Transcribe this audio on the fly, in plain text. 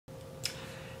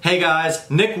Hey guys,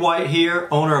 Nick White here,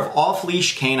 owner of Off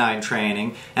Leash Canine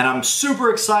Training, and I'm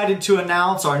super excited to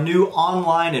announce our new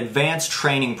online advanced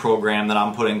training program that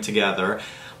I'm putting together.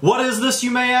 What is this,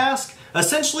 you may ask?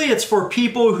 Essentially, it's for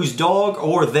people whose dog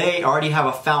or they already have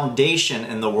a foundation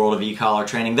in the world of e-collar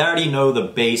training. They already know the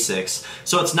basics.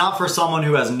 So it's not for someone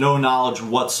who has no knowledge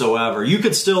whatsoever. You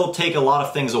could still take a lot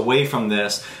of things away from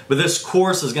this, but this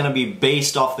course is going to be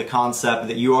based off the concept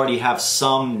that you already have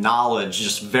some knowledge,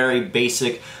 just very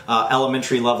basic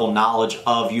elementary level knowledge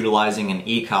of utilizing an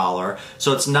e-collar.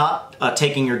 So it's not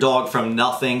taking your dog from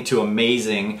nothing to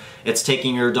amazing. It's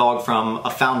taking your dog from a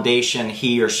foundation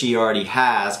he or she already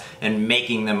has and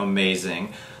making them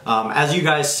amazing. As you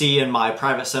guys see in my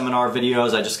private seminar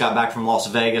videos, I just got back from Las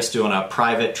Vegas doing a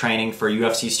private training for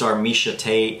UFC star Miesha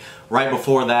Tate. Right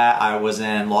before that, I was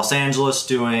in Los Angeles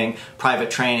doing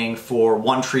private training for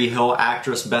One Tree Hill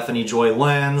actress Bethany Joy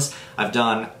Lenz. I've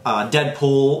done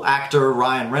Deadpool actor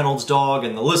Ryan Reynolds' dog,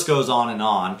 and the list goes on and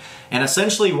on. And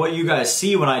essentially what you guys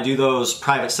see when I do those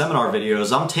private seminar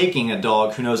videos, I'm taking a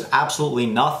dog who knows absolutely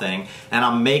nothing and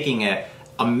I'm making it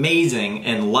amazing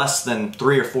in less than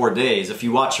 3 or 4 days. If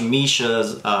you watch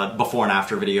Miesha's before and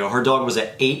after video, her dog was an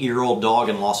 8-year-old dog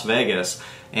in Las Vegas,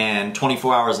 and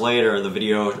 24 hours later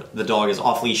the dog is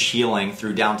off leash healing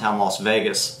through downtown Las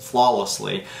Vegas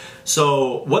flawlessly.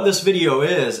 So what this video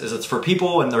is it's for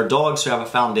people and their dogs who have a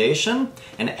foundation,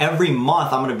 and every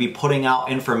month I'm going to be putting out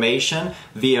information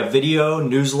via video,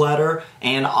 newsletter,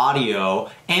 and audio,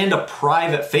 and a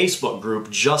private Facebook group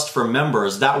just for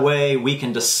members. That way we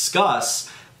can discuss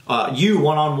you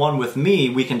one-on-one with me.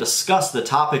 We can discuss the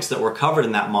topics that were covered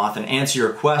in that month and answer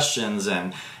your questions.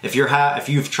 And if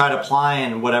you've tried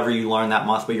applying whatever you learned that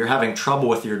month but you're having trouble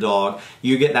with your dog,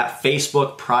 you get that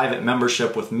Facebook private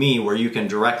membership with me where you can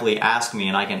directly ask me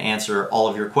and I can answer all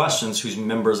of your questions who's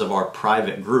members of our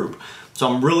private group. So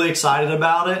I'm really excited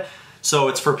about it. So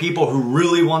it's for people who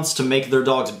really wants to make their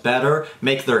dogs better,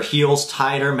 make their heels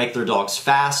tighter, make their dogs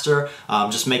faster,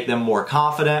 just make them more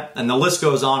confident, and the list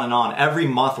goes on and on. Every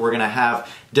month we're going to have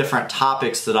different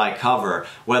topics that I cover,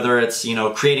 whether it's,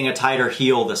 creating a tighter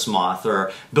heel this month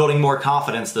or building more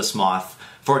confidence this month.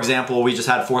 For example, we just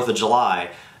had 4th of July.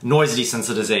 Noise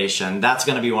desensitization, that's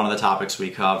going to be one of the topics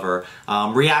we cover.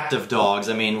 Reactive dogs,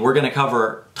 we're going to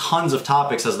cover tons of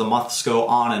topics as the months go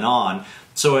on and on.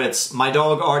 So it's, my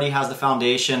dog already has the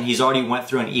foundation, he's already went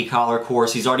through an e-collar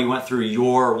course, he's already went through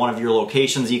one of your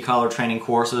location's e-collar training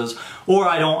courses, or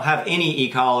I don't have any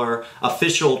e-collar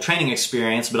official training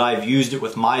experience, but I've used it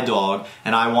with my dog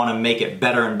and I want to make it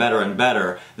better and better and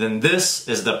better. Then this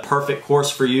is the perfect course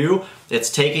for you. It's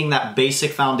taking that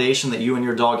basic foundation that you and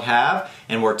your dog have,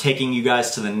 and we're taking you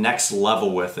guys to the next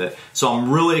level with it. So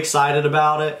I'm really excited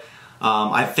about it.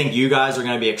 I think you guys are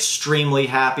going to be extremely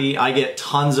happy. I get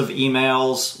tons of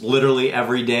emails literally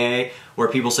every day where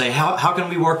people say, how can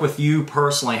we work with you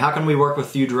personally? How can we work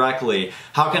with you directly?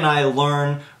 How can I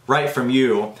learn right from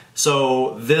you?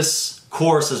 So this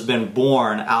course has been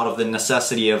born out of the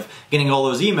necessity of getting all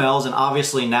those emails, and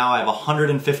obviously now I have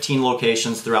 115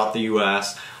 locations throughout the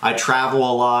US. I travel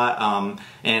a lot.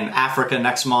 In Africa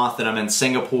next month, and I'm in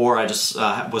Singapore. I just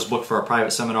was booked for a private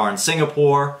seminar in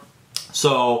Singapore.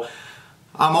 So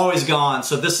I'm always gone,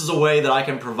 so this is a way that I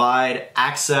can provide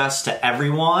access to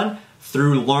everyone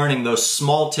through learning those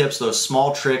small tips, those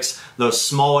small tricks, those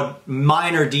small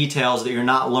minor details that you're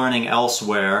not learning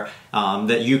elsewhere,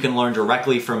 that you can learn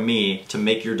directly from me to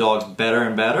make your dogs better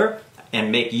and better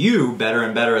and make you better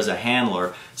and better as a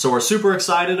handler. So we're super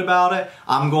excited about it.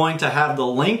 I'm going to have the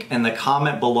link in the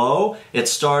comment below.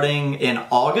 It's starting in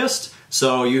August.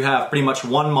 So you have pretty much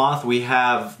 1 month. We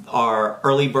have our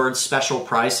early bird special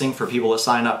pricing for people that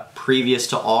sign up previous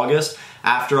to August.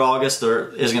 After August, there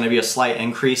is going to be a slight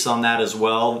increase on that as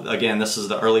well. Again, this is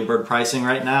the early bird pricing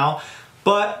right now.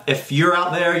 But if you're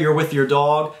out there, you're with your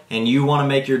dog, and you want to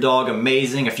make your dog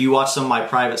amazing, if you watch some of my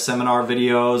private seminar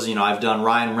videos, I've done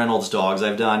Ryan Reynolds' dogs,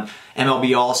 I've done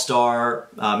MLB All-Star,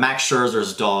 Max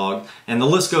Scherzer's dog, and the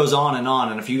list goes on.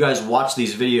 And if you guys watch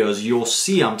these videos, you'll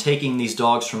see I'm taking these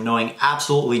dogs from knowing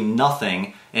absolutely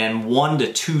nothing, and 1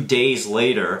 to 2 days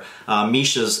later,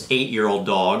 Miesha's 8-year-old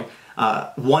dog,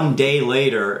 1 day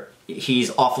later,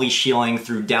 he's off leash healing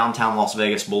through downtown Las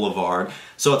Vegas Boulevard.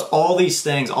 So it's all these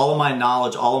things, all of my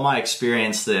knowledge, all of my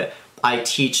experience that I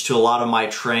teach to a lot of my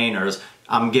trainers.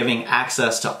 I'm giving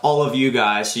access to all of you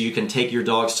guys so you can take your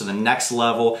dogs to the next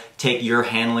level, take your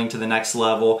handling to the next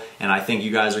level, and I think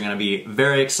you guys are going to be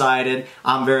very excited.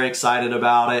 I'm very excited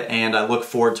about it, and I look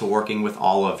forward to working with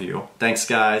all of you. Thanks,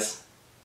 guys.